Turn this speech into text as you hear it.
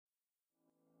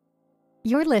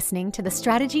You're listening to the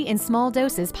Strategy in Small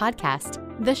Doses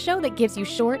podcast, the show that gives you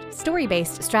short,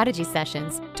 story-based strategy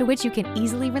sessions to which you can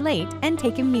easily relate and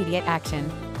take immediate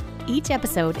action. Each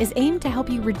episode is aimed to help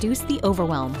you reduce the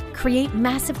overwhelm, create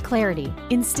massive clarity,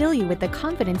 instill you with the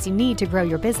confidence you need to grow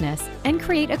your business, and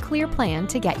create a clear plan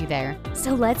to get you there.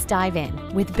 So let's dive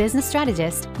in with business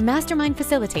strategist, mastermind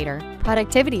facilitator,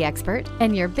 productivity expert,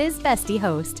 and your biz bestie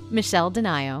host, Michelle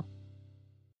Donaio.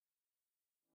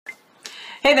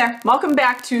 Hey there, welcome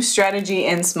back to Strategy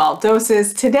in Small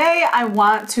Doses. Today I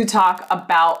want to talk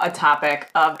about a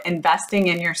topic of investing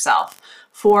in yourself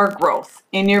for growth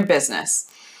in your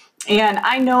business. And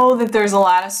I know that there's a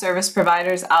lot of service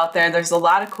providers out there, there's a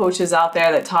lot of coaches out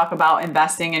there that talk about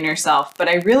investing in yourself, but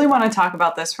I really want to talk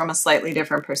about this from a slightly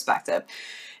different perspective.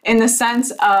 In the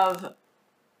sense of,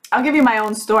 I'll give you my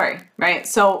own story, right?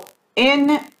 So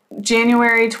in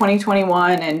January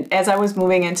 2021, and as I was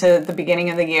moving into the beginning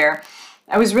of the year,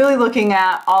 I was really looking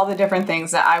at all the different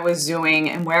things that I was doing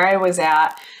and where I was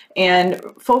at and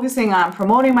focusing on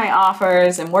promoting my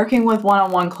offers and working with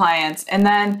one-on-one clients. And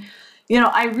then,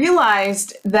 I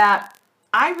realized that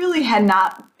I really had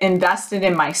not invested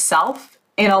in myself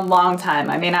in a long time.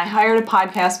 I mean, I hired a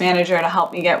podcast manager to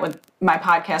help me get with my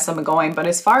podcast up and going. But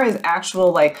as far as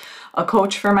actual, like a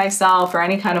coach for myself or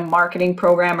any kind of marketing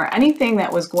program or anything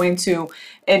that was going to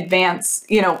advance,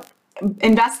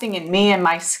 investing in me and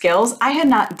my skills, I had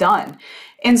not done.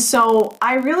 And so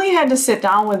I really had to sit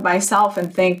down with myself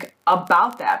and think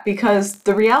about that, because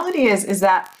the reality is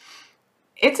that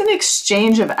it's an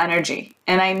exchange of energy.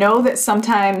 And I know that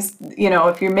sometimes,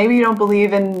 if maybe you don't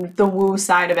believe in the woo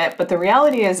side of it, but the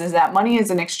reality is that money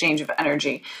is an exchange of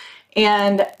energy.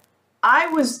 And I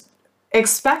was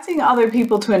expecting other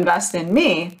people to invest in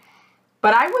me,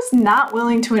 but I was not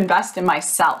willing to invest in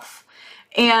myself.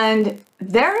 And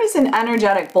there is an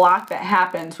energetic block that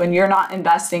happens when you're not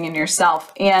investing in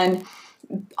yourself. And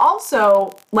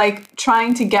also, like,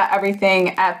 trying to get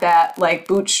everything at that like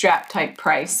bootstrap type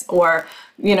price, or,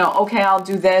 okay, I'll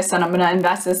do this and I'm going to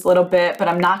invest this little bit, but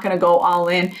I'm not going to go all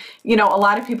in. A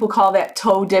lot of people call that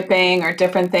toe dipping or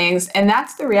different things. And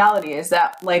that's the reality, is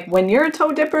that like when you're a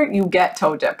toe dipper, you get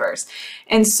toe dippers.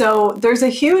 And so there's a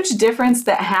huge difference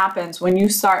that happens when you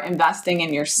start investing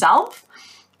in yourself.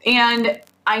 And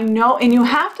I know, and you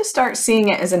have to start seeing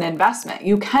it as an investment.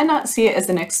 You cannot see it as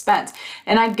an expense.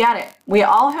 And I get it. We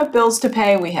all have bills to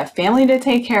pay. We have family to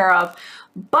take care of.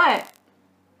 But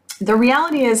the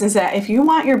reality is that if you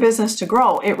want your business to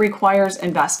grow, it requires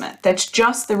investment. That's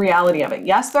just the reality of it.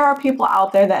 Yes, there are people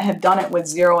out there that have done it with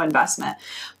zero investment,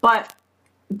 but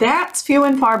that's few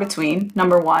and far between,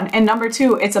 number one. And number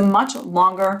two, it's a much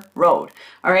longer road.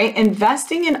 All right.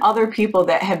 Investing in other people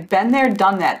that have been there,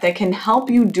 done that can help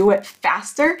you do it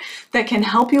faster, that can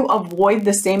help you avoid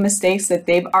the same mistakes that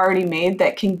they've already made,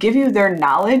 that can give you their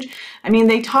knowledge. I mean,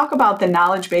 they talk about the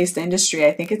knowledge-based industry.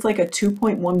 I think it's like a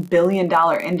 $2.1 billion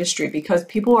industry, because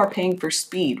people are paying for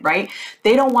speed, right?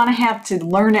 They don't want to have to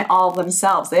learn it all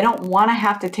themselves. They don't want to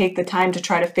have to take the time to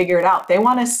try to figure it out. They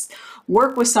want to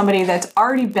work with somebody that's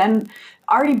already been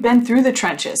through the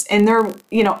trenches, and they're,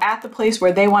 at the place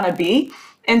where they want to be.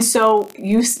 And so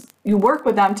you work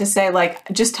with them to say,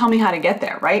 like, just tell me how to get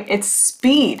there, right? It's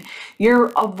speed.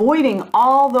 You're avoiding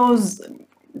all those,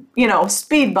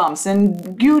 speed bumps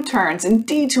and U-turns and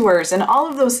detours and all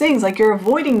of those things. Like, you're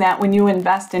avoiding that when you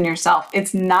invest in yourself.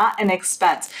 It's not an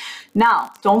expense.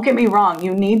 Now, don't get me wrong,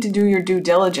 you need to do your due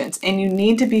diligence, and you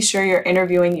need to be sure you're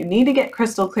interviewing. You need to get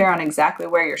crystal clear on exactly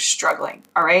where you're struggling,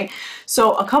 all right?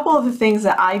 So a couple of the things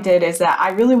that I did is that I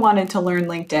really wanted to learn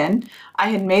LinkedIn. I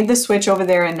had made the switch over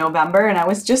there in November, and I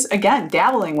was just, again,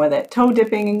 dabbling with it, toe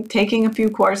dipping, taking a few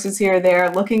courses here or there,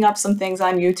 looking up some things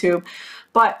on YouTube.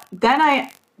 But then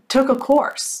I took a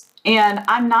course, and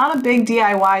I'm not a big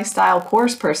DIY style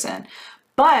course person,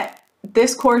 but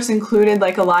this course included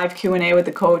like a live Q&A with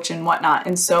the coach and whatnot.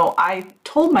 And so I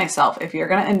told myself, if you're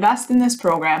going to invest in this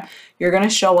program, you're going to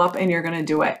show up and you're going to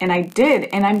do it. And I did.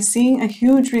 And I'm seeing a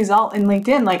huge result in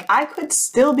LinkedIn. Like, I could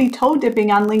still be toe dipping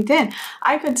on LinkedIn.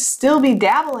 I could still be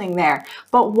dabbling there.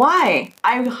 But why?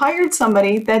 I hired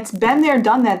somebody that's been there,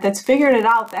 done that, that's figured it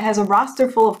out, that has a roster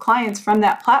full of clients from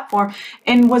that platform,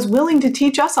 and was willing to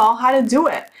teach us all how to do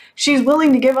it. She's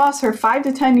willing to give us her 5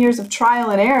 to 10 years of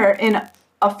trial and error in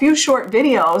a few short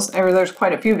videos, or there's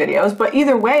quite a few videos, but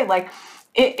either way, like,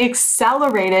 it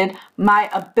accelerated my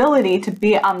ability to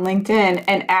be on LinkedIn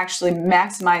and actually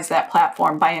maximize that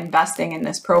platform by investing in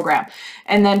this program.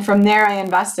 And then from there, I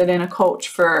invested in a coach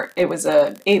for, it was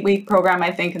a 8-week program,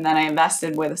 I think. And then I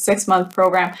invested with a 6-month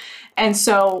program. And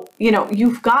so,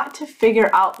 you've got to figure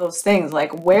out those things.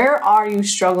 Like, where are you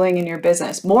struggling in your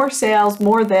business? More sales,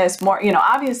 more this, more,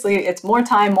 obviously it's more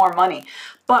time, more money.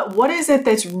 But what is it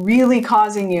that's really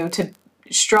causing you to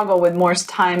struggle with more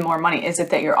time, more money? Is it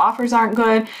that your offers aren't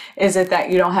good? Is it that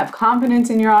you don't have confidence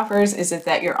in your offers? Is it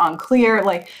that you're unclear?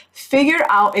 Like, figure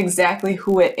out exactly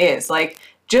who it is. Like,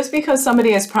 just because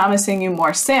somebody is promising you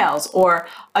more sales or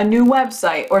a new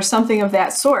website or something of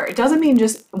that sort, it doesn't mean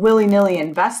just willy-nilly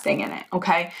investing in it,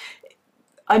 okay?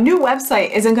 A new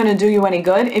website isn't going to do you any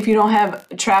good if you don't have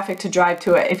traffic to drive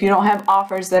to it, if you don't have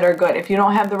offers that are good, if you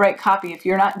don't have the right copy, if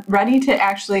you're not ready to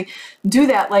actually do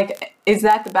that. Like, is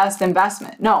that the best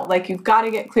investment? No, like, you've got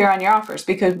to get clear on your offers,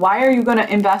 because why are you going to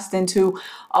invest into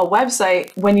a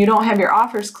website when you don't have your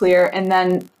offers clear, and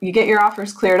then you get your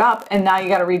offers cleared up and now you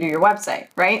got to redo your website,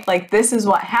 right? Like, this is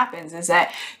what happens, is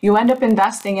that you end up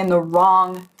investing in the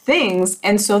wrong things,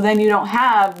 and so then you don't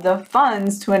have the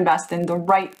funds to invest in the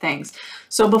right things.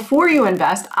 So before you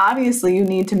invest, obviously you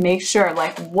need to make sure,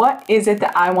 like, what is it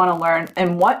that I want to learn,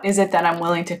 and what is it that I'm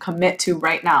willing to commit to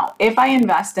right now? If I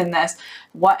invest in this,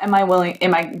 what am I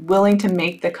willing to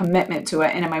make the commitment to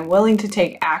it, and am I willing to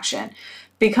take action?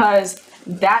 Because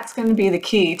that's going to be the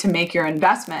key to make your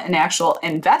investment an actual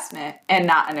investment and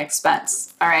not an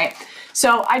expense. All right.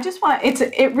 So I just want,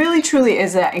 it really truly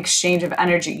is an exchange of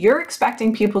energy. You're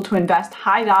expecting people to invest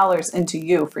high dollars into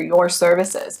you for your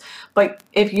services. But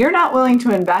if you're not willing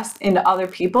to invest into other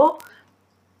people,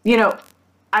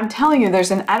 I'm telling you,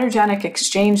 there's an energetic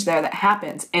exchange there that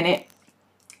happens, and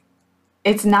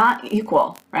it's not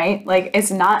equal, right? Like,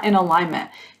 it's not in alignment,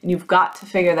 and you've got to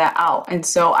figure that out. And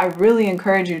so I really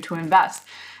encourage you to invest.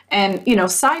 And,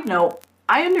 side note,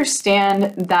 I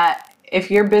understand that if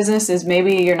your business is,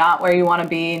 maybe you're not where you want to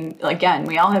be, and again,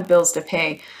 we all have bills to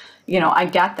pay, I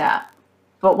get that.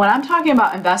 But when I'm talking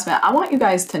about investment, I want you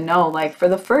guys to know, like, for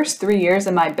the first 3 years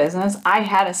of my business, I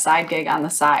had a side gig on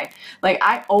the side. Like,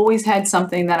 I always had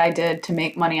something that I did to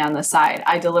make money on the side.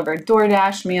 I delivered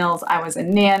DoorDash meals. I was a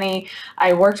nanny.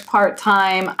 I worked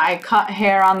part-time. I cut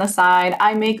hair on the side.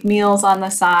 I make meals on the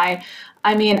side.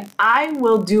 I mean, I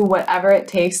will do whatever it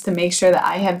takes to make sure that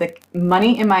I have the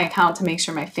money in my account to make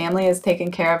sure my family is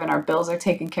taken care of and our bills are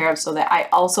taken care of, so that I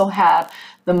also have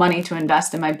the money to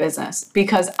invest in my business,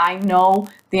 because I know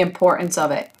the importance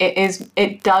of it.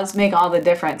 It does make all the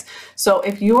difference. So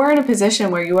if you are in a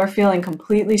position where you are feeling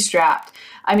completely strapped,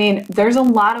 I mean, there's a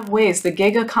lot of ways. The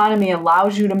gig economy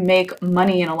allows you to make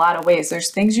money in a lot of ways. There's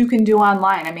things you can do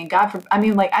online. I mean,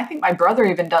 I think my brother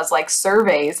even does like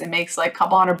surveys and makes like a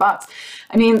couple $100.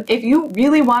 I mean, if you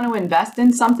really want to invest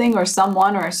in something or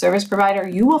someone or a service provider,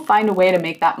 you will find a way to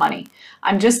make that money.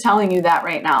 I'm just telling you that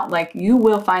right now. Like, you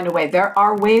will find a way. There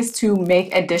are ways to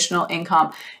make additional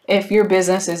income. If your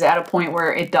business is at a point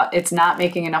where it's not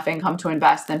making enough income to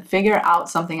invest, then figure out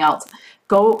something else.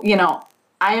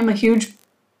 I am a huge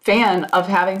fan of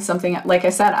having something, like I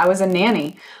said, I was a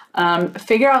nanny.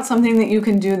 Figure out something that you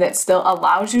can do that still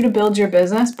allows you to build your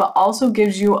business, but also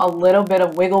gives you a little bit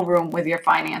of wiggle room with your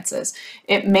finances.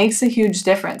 It makes a huge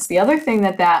difference. The other thing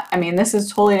this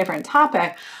is a totally different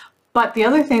topic, but the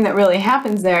other thing that really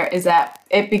happens there is that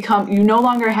you no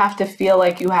longer have to feel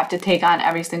like you have to take on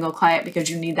every single client because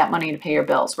you need that money to pay your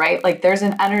bills, right? Like, there's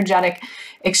an energetic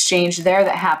exchange there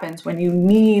that happens when you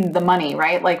need the money,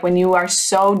 right? Like, when you are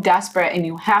so desperate and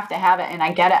you have to have it, and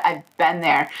I get it, I've been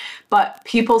there, but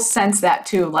people sense that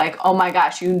too. Like, oh my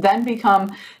gosh, you then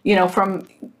become,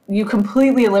 you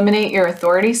completely eliminate your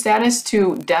authority status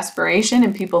to desperation,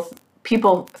 and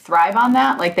people thrive on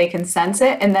that. Like, they can sense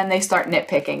it, and then they start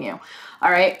nitpicking you. All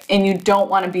right. And you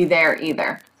don't want to be there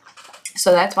either.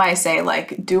 So that's why I say,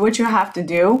 like, do what you have to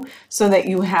do so that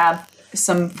you have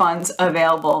some funds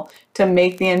available to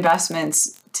make the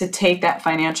investments to take that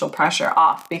financial pressure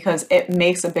off, because it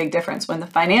makes a big difference. When the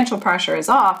financial pressure is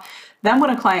off, then when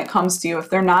a client comes to you,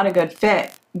 if they're not a good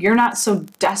fit, you're not so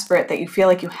desperate that you feel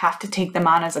like you have to take them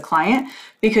on as a client,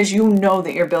 because you know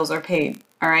that your bills are paid.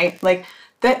 All right. Like,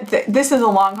 this is a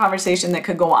long conversation that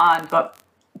could go on, but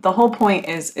the whole point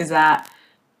is that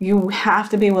you have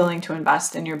to be willing to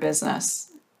invest in your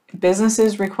business.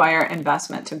 Businesses require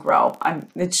investment to grow.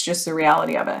 It's just the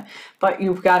reality of it. But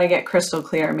you've got to get crystal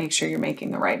clear and make sure you're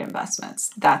making the right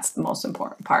investments. That's the most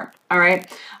important part. All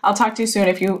right. I'll talk to you soon.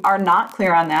 If you are not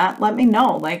clear on that, let me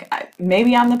know. Like,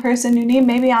 maybe I'm the person you need,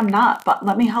 maybe I'm not, but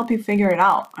let me help you figure it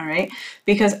out. All right.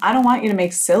 Because I don't want you to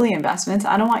make silly investments.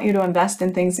 I don't want you to invest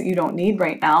in things that you don't need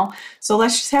right now. So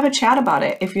let's just have a chat about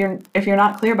it. If you're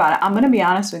not clear about it, I'm going to be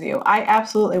honest with you. I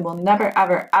absolutely will never,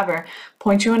 ever, ever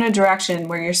point you in a direction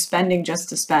where you're spending just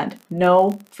to spend.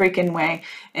 No freaking way.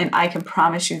 And I can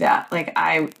promise you that. Like,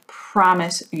 I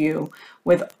promise you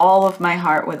with all of my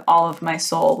heart, with all of my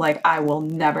soul, like, I will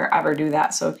never, ever do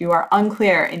that. So if you are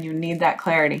unclear and you need that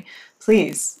clarity,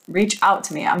 please reach out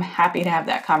to me. I'm happy to have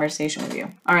that conversation with you.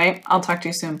 All right. I'll talk to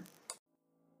you soon.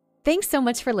 Thanks so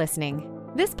much for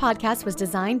listening. This podcast was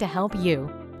designed to help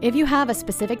you. If you have a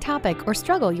specific topic or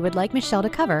struggle you would like Michelle to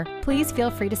cover, please feel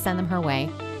free to send them her way.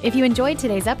 If you enjoyed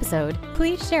today's episode,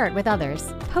 please share it with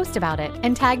others, post about it,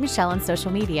 and tag Michelle on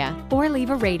social media, or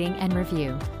leave a rating and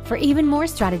review. For even more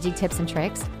strategy tips and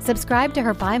tricks, subscribe to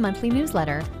her bi-monthly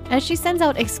newsletter, as she sends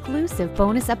out exclusive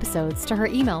bonus episodes to her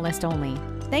email list only.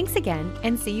 Thanks again,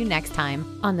 and see you next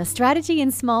time on the Strategy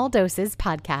in Small Doses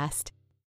podcast.